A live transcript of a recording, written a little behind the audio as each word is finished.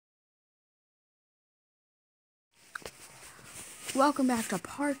Welcome back to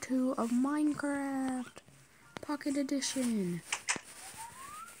part 2 of Minecraft Pocket Edition.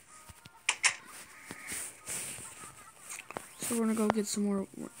 So we're gonna go get some more.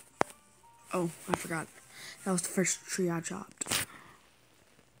 Oh, I forgot. That was the first tree I chopped.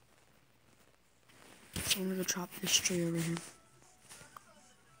 So I'm gonna go chop this tree over here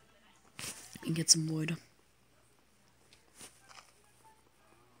and get some wood.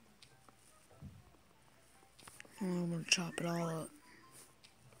 I'm gonna chop it all up.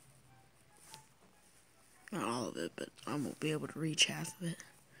 Not all of it, but I won't be able to reach half of it.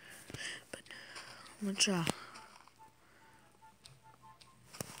 But I'm gonna try.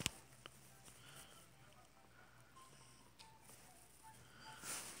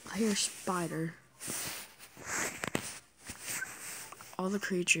 I hear a spider. All the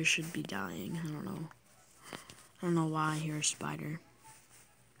creatures should be dying. I don't know. I don't know why I hear a spider.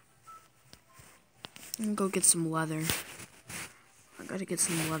 I'm gonna go get some leather. I gotta get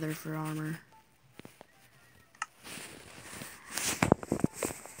some leather for armor.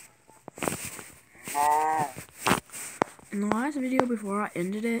 In the last video before I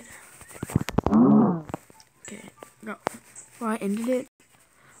ended it, before I ended it,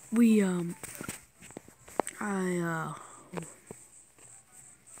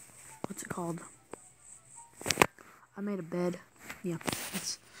 what's it called? I made a bed. Yeah,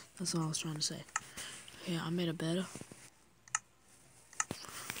 that's all I was trying to say. Yeah, I made a bed.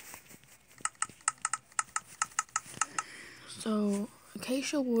 So,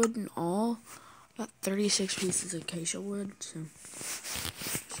 acacia wood and all, about 36 pieces of acacia wood, so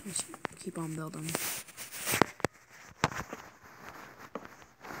just keep on building.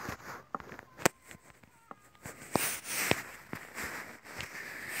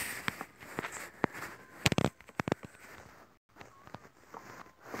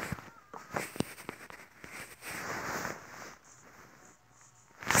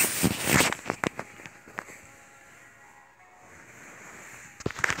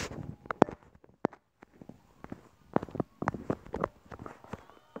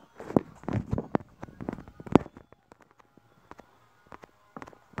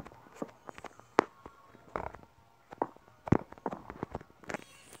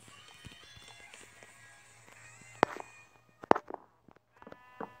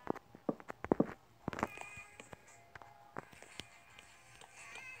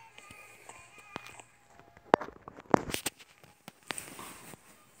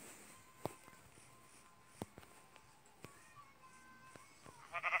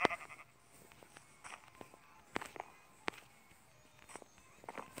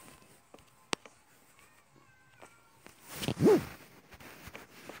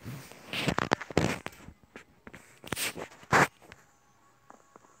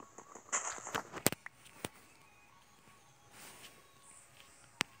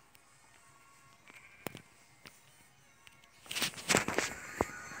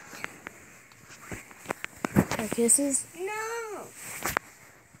 Kisses? No.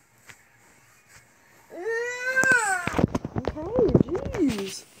 Okay,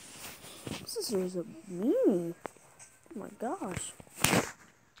 jeez. Scissors are mean. Oh my gosh.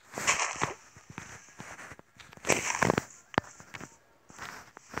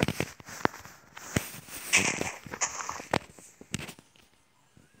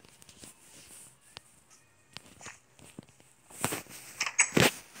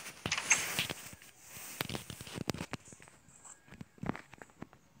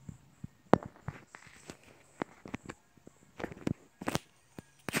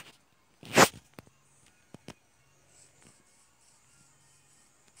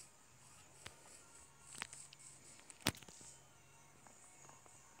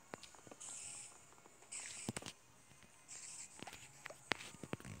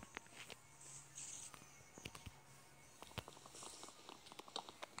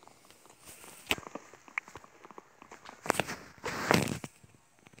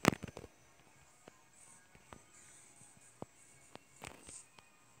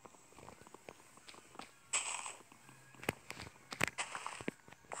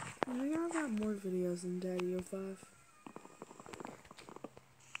 I think I've got more videos than Daddy 05.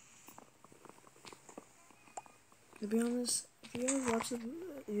 To be honest, if you guys watch the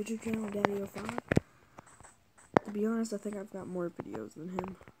YouTube channel Daddy 05, to be honest, I think I've got more videos than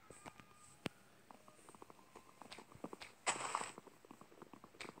him.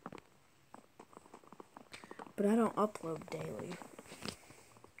 But I don't upload daily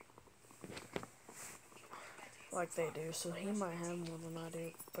like they do, so he might have more than I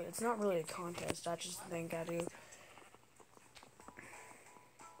do. But it's not really a contest, I just think I do.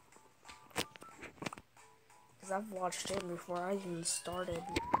 Because because I've watched him before I even started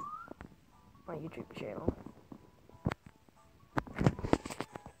my YouTube channel.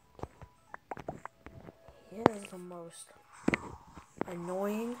 He is the most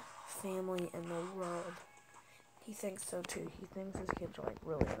annoying family in the world. He thinks so too. He thinks his kids are like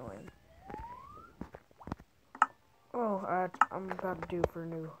really annoying. Oh, I'm about due for a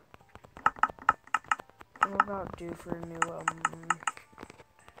new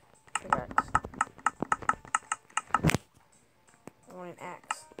pickaxe. I want an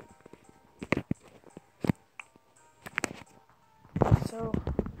axe. So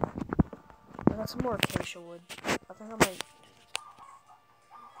I got some more acacia wood. I think I might.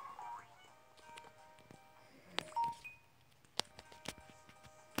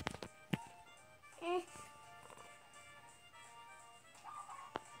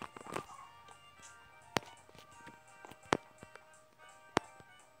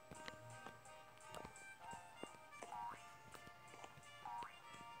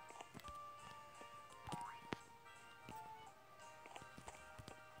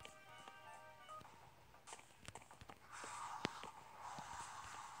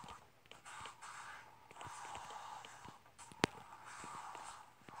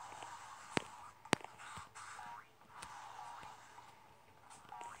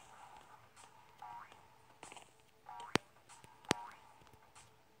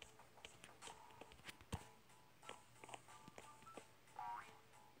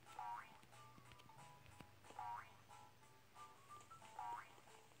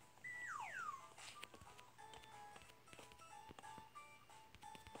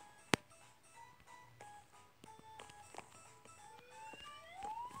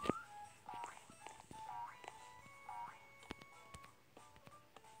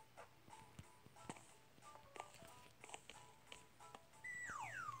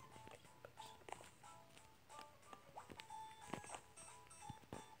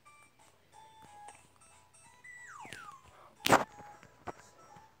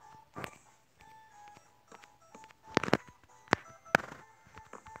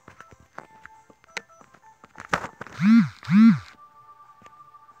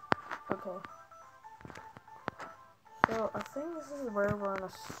 Okay. So, I think this is where we're gonna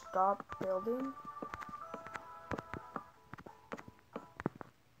stop building.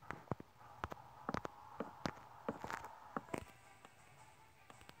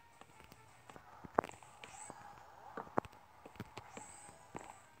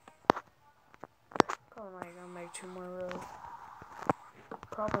 Probably not gonna make 2 more rows.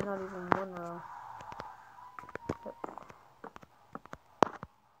 Probably not even 1 row. Yep.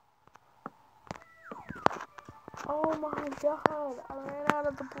 Oh my god, I ran out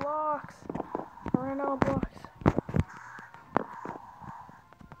of the blocks. I ran out of blocks.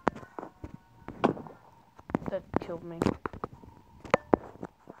 That killed me.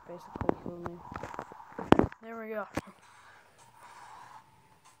 Basically killed me. There we go.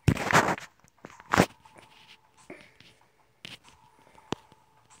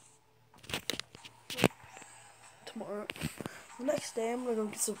 Tomorrow, the next day, I'm gonna go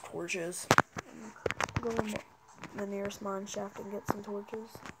get some torches. Go to the nearest mine shaft and get some torches.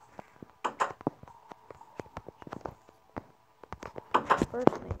 First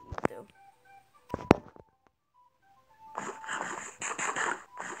thing you do.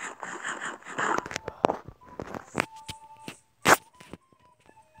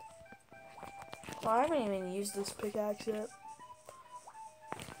 Well, I haven't even used this pickaxe yet.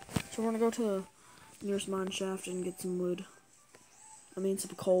 So we're gonna go to the nearest mine shaft and get some wood. I mean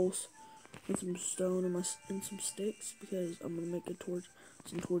some coals and some stone and some sticks because I'm gonna make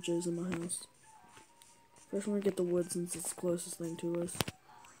some torches in my house. First, I'm gonna get the wood since it's the closest thing to us.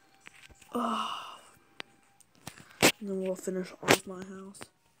 And then we'll finish off my house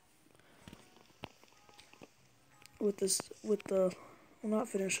we'll not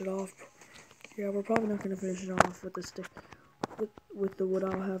finish it off. Yeah, we're probably not gonna finish it off with the stick, with the wood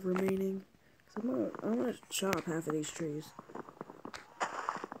I'll have remaining. So I'm gonna chop half of these trees.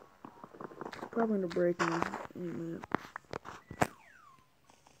 It's probably gonna break in a minute.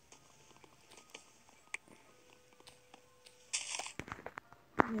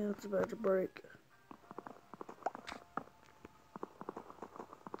 Yeah, it's about to break.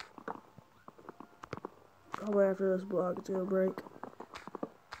 Probably after this block, it's gonna break.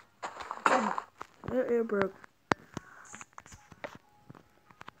 It broke.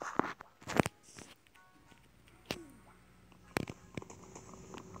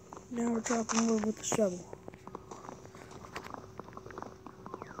 Now we're chopping wood with the shovel.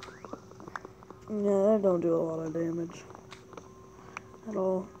 Yeah, that don't do a lot of damage at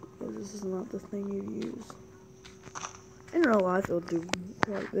all, because this is not the thing you use. In real life, it'll do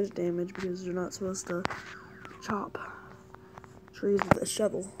quite a bit of damage because you're not supposed to chop trees with a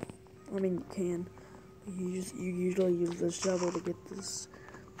shovel. I mean, you can. You usually use the shovel to get the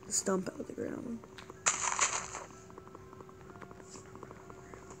stump out of the ground.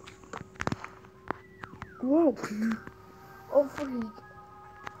 Whoa! Oh, freak!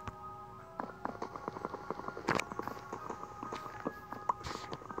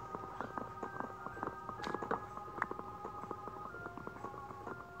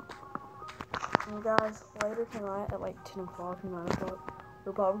 And guys, later tonight at like 10 o'clock, 9 o'clock,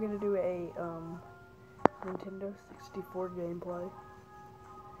 we're probably gonna do a Nintendo 64 gameplay.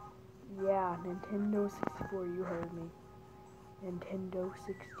 Yeah, Nintendo 64, you heard me. Nintendo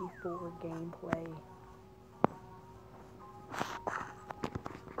 64 gameplay.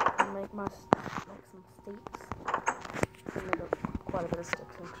 I'll make some steaks. I'll make quite a bit of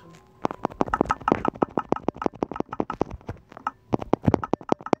sticks actually.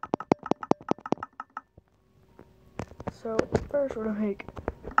 So first we're gonna make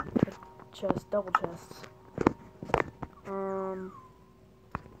a chest, double chests.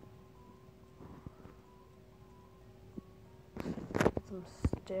 Some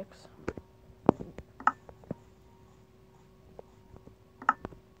sticks.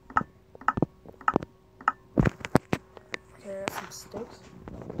 Okay, some sticks.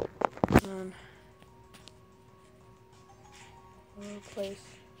 And I'll place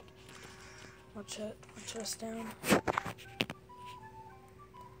my chest down.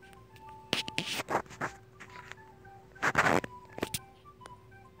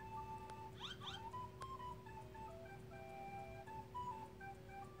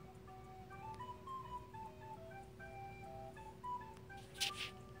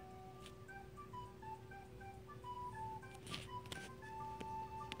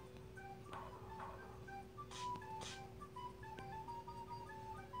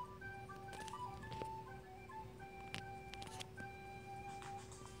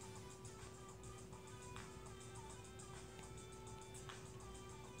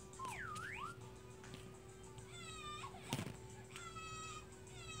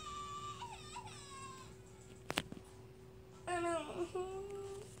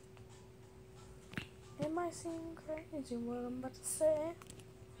 It might seem crazy what I'm about to say.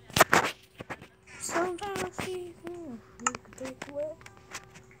 Sometimes you can take away.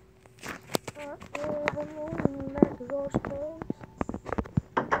 Not everyone that is all space.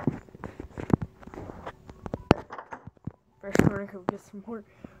 First, we're gonna go get some more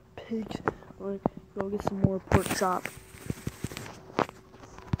pigs. We're gonna go get some more pork chop.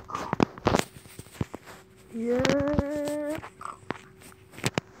 Yeah.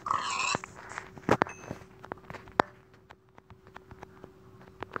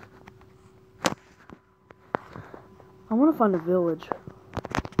 I want to find a village.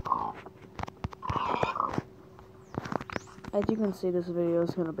 As you can see, this video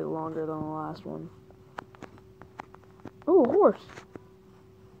is going to be longer than the last one. Oh, a horse!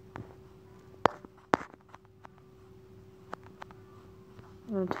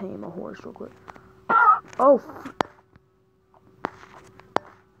 I'm going to tame a horse real quick. Oh!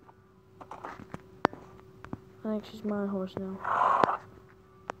 I think she's my horse now.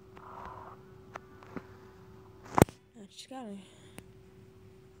 She's got me.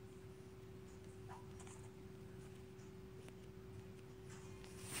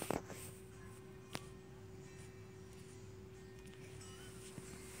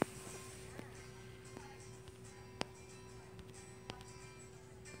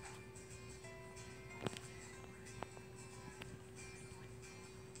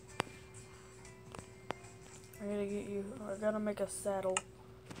 I gotta get you. I gotta make a saddle.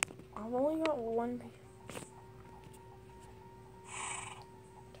 I've only got one piece.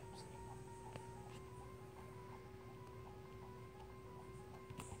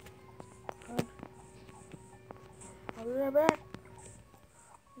 I'll be right back.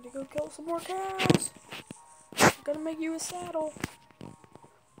 Need to go kill some more cows. I'm gonna make you a saddle.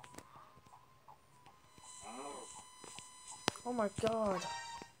 Oh my god.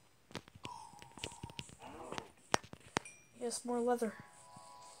 Yes, more leather.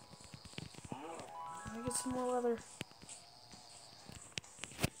 Let me get some more leather.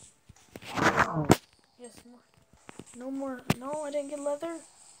 Yes, more. No more. No, I didn't get leather.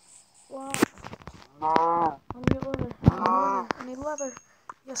 Wow. Let me get leather. I need leather.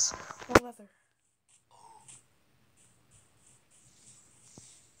 Yes, more leather.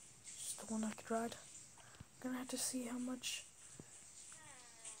 Just the one I could ride. I'm gonna have to see how much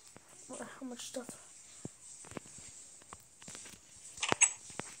stuff.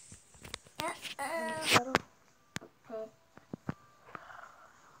 Saddle.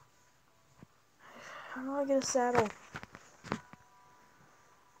 I get a saddle?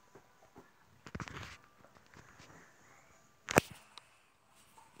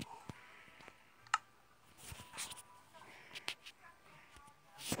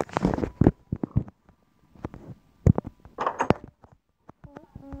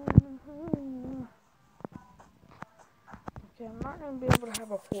 Okay, I'm not going to be able to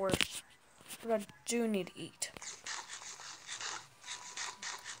have a horse, but I do need to eat.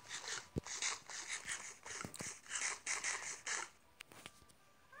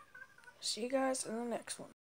 See you guys in the next one.